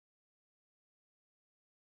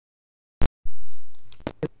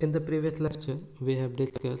In the previous lecture, we have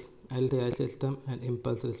discussed LTI system and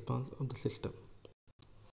impulse response of the system.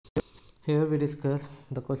 Here we discuss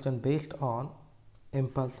the question based on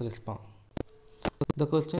impulse response. The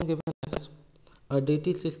question given is a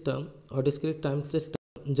DT system or discrete time system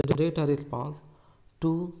generate a response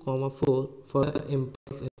 2, 4 for the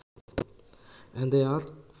impulse input, and they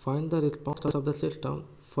ask find the response of the system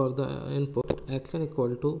for the input xn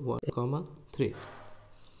equal to 1, 3.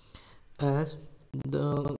 As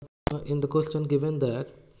the in the question given that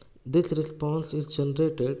this response is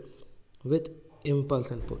generated with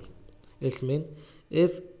impulse input. It means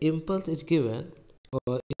if impulse is given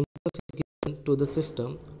or impulse is given to the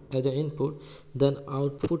system as an input, then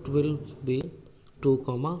output will be 2,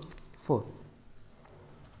 4.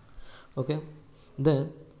 Okay,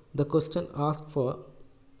 then the question asks for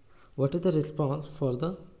what is the response for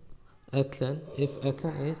the xn if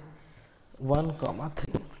xn is 1,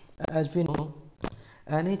 3. As we know,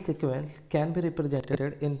 any sequence can be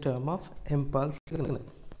represented in terms of impulse signal,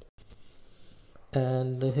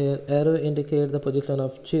 and here arrow indicates the position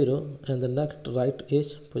of 0 and the next right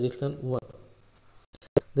is position 1.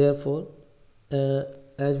 Therefore,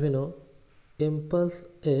 as we know, impulse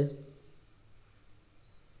is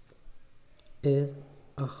a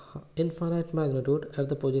infinite magnitude at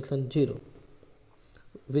the position 0,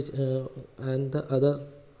 which and the other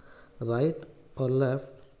right or left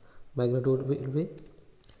magnitude will be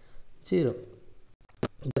 0.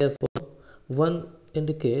 Therefore, 1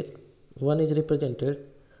 is represented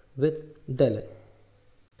with del n,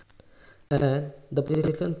 and the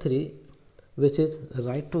position 3, which is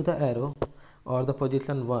right to the arrow, or the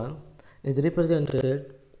position 1, is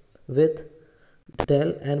represented with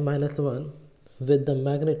del n minus 1 with the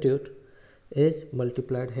magnitude is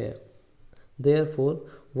multiplied here. Therefore,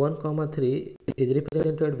 1, 3 is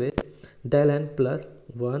represented with del n plus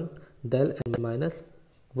 1 del n minus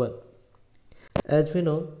 1. As we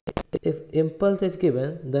know, if impulse is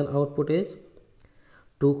given, then output is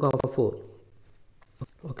 2, 4.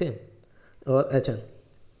 Okay, or hn.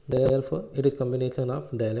 Therefore, it is combination of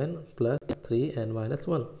del n plus 3 and minus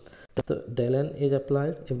 1. So del n is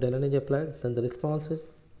applied. If del n is applied, then the response is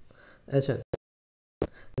hn.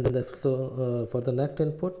 And then for the next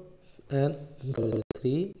input, and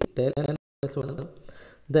 3 del n minus 1,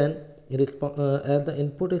 then as the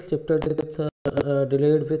input is shifted with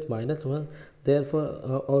delayed with minus 1, therefore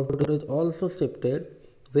output is also shifted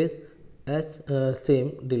with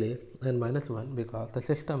same delay and minus 1, because the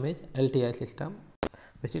system is LTI system,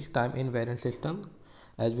 which is time invariant system.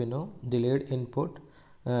 As we know, delayed input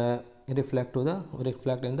reflect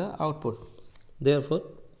in the output. Therefore,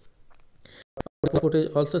 output is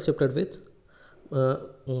also shifted with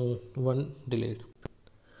 1 delayed.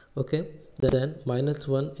 Okay, then minus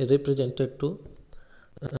 1 is represented to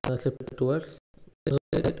shifted towards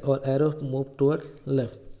right, or arrow move towards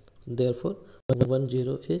left. Therefore, 1,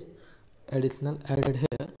 0 is additional added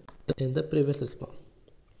here in the previous response,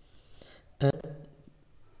 and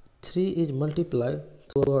 3 is multiplied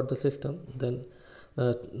throughout the system. Then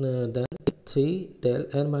 3 del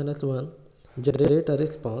n minus 1 generate a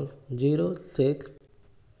response 0, 6,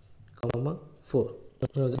 4,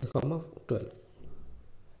 12.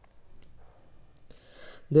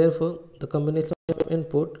 Therefore, the combination of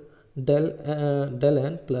input del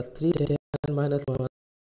n plus 3 del n minus 1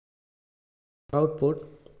 output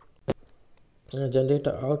generate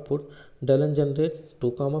output del n generate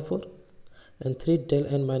 2, 4, and 3 del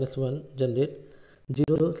n minus 1 generate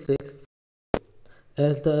 0, 6.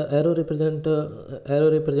 As the arrow represent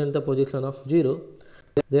the position of 0,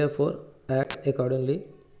 therefore act accordingly.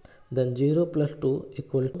 Then 0 plus 2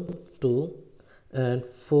 equal to 2, and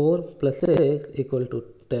 4 plus 6 equal to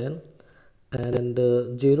 10, and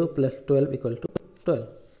 0 plus 12 equal to 12.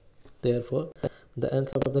 Therefore, the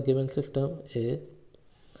answer of the given system is,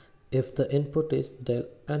 if the input is del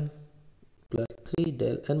n plus 3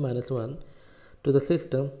 del n minus 1 to the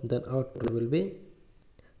system, then output will be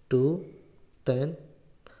 2, 10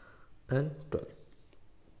 and 12.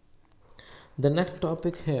 The next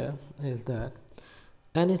topic here is that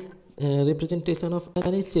any representation of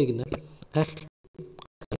any signal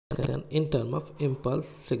in terms of impulse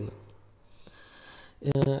signal.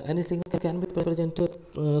 Any signal can be represented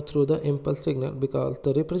through the impulse signal, because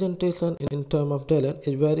the representation in terms of del n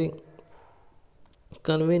is very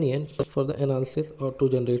convenient for the analysis or to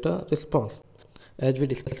generate a response, as we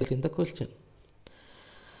discussed in the question.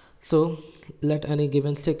 So let any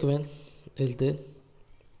given sequence is there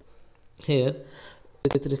here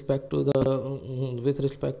with respect to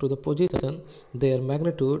the position, their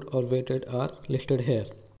magnitude or weighted are listed here.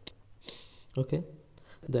 Okay,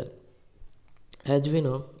 then as we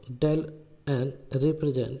know, del and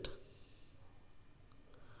represent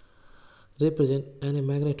any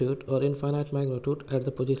magnitude or infinite magnitude at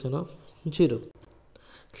the position of 0.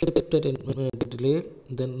 Shifted in delayed,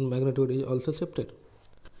 then magnitude is also shifted.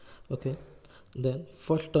 Okay, then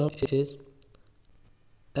first term is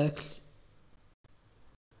x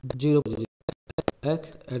 0 position,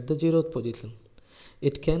 x at the 0th position.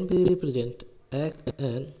 It can be represent x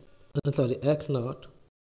n x naught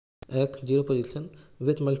x 0 position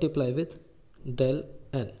with multiply with del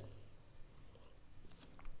n.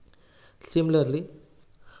 Similarly,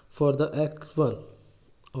 for the x1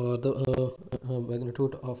 or the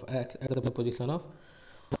magnitude of x at the position of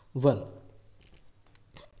 1,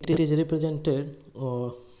 it is represented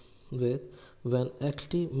with when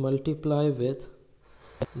xt multiply with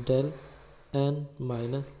del n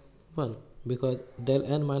minus 1, because del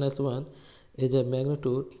n minus 1 is a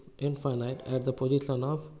magnitude infinite at the position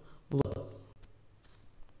of 1,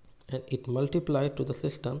 and it multiplied to the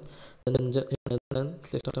system, and then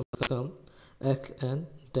system become x n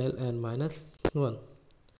del n minus 1.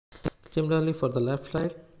 Similarly, for the left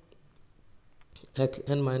side, x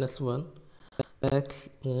n minus 1, x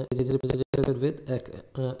is represented with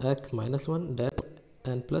x minus 1 del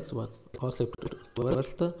n plus 1, or shifted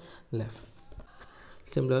towards the left.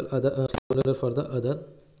 Similar for the other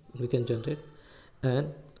we can generate,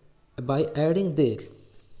 and by adding this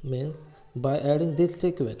means by adding this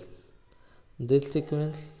sequence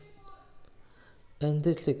and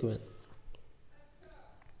this sequence,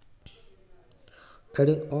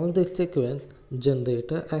 adding all this sequence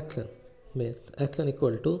generate a action, means action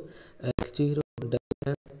equal to x0 del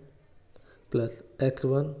n plus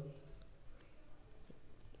x1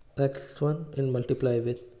 in multiply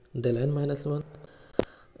with del n minus 1,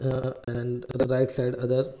 and the right side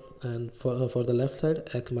other, and for the left side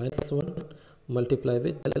x minus 1 multiply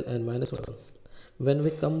with del n minus 1. When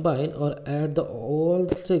we combine or add all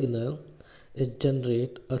the signal, it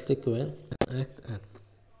generate a sequence xn.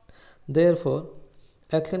 Therefore,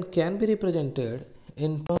 action can be represented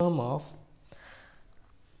in term of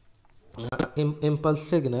impulse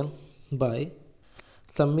signal by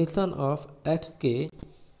summation of xk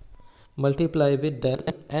multiply with del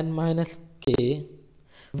n minus k,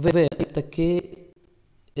 where the k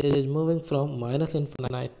is moving from minus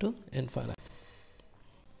infinite to infinite.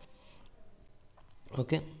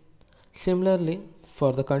 Okay. Similarly,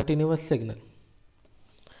 for the continuous signal,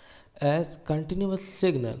 as continuous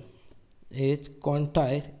signal is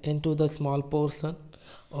quantized into the small portion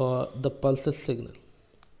or the pulses signal,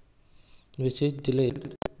 which is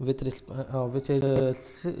delayed with which is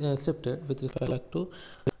shifted with respect to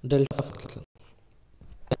delta function.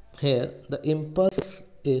 Here, the impulse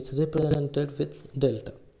is represented with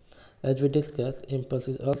delta. As we discussed, impulse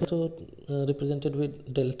is also represented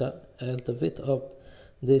with delta, as the width of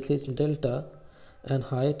this is delta and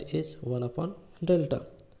height is 1 upon delta,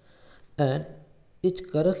 and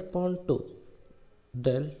it correspond to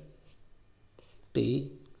del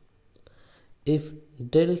t if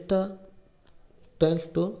delta tends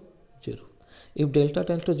to 0. If delta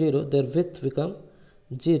tends to 0, their width become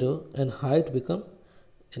 0 and height become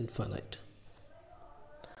infinite.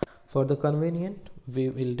 For the convenient, we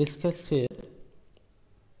will discuss here,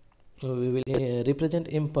 we will represent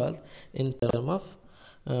impulse in term of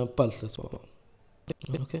pulses.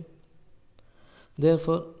 Okay.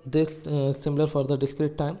 Therefore, this similar for the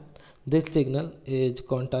discrete time, this signal is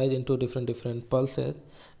quantized into different pulses,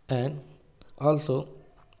 and also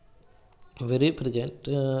we represent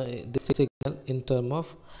this signal in term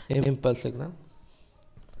of impulse signal.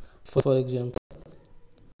 For example,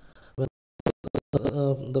 when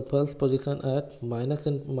the pulse position at minus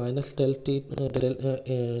delta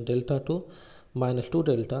to minus 2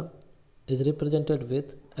 delta is represented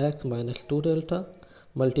with x minus 2 delta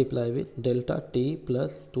multiply with delta t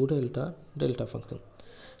plus 2 delta function.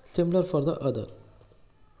 Similar for the other.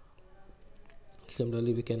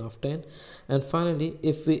 Similarly, we can obtain, and finally,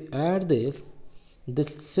 if we add this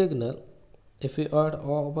signal, if we add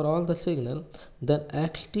over all the signal, then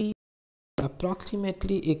xt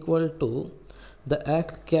approximately equal to the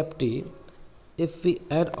x cap t if we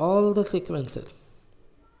add all the sequences,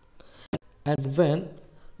 and when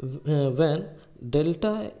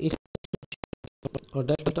delta is or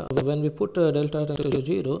delta, when we put delta to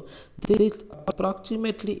 0, this is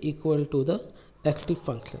approximately equal to the xt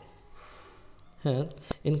function. Hence,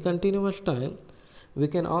 in continuous time, we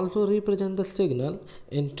can also represent the signal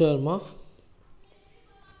in term of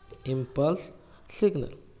impulse signal.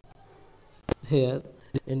 Here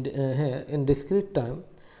in discrete time,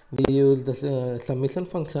 we use the summation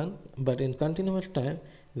function, but in continuous time,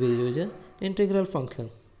 we use an integral function.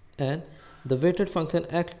 and the weighted function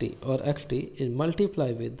xt or xt is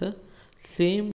multiplied with the same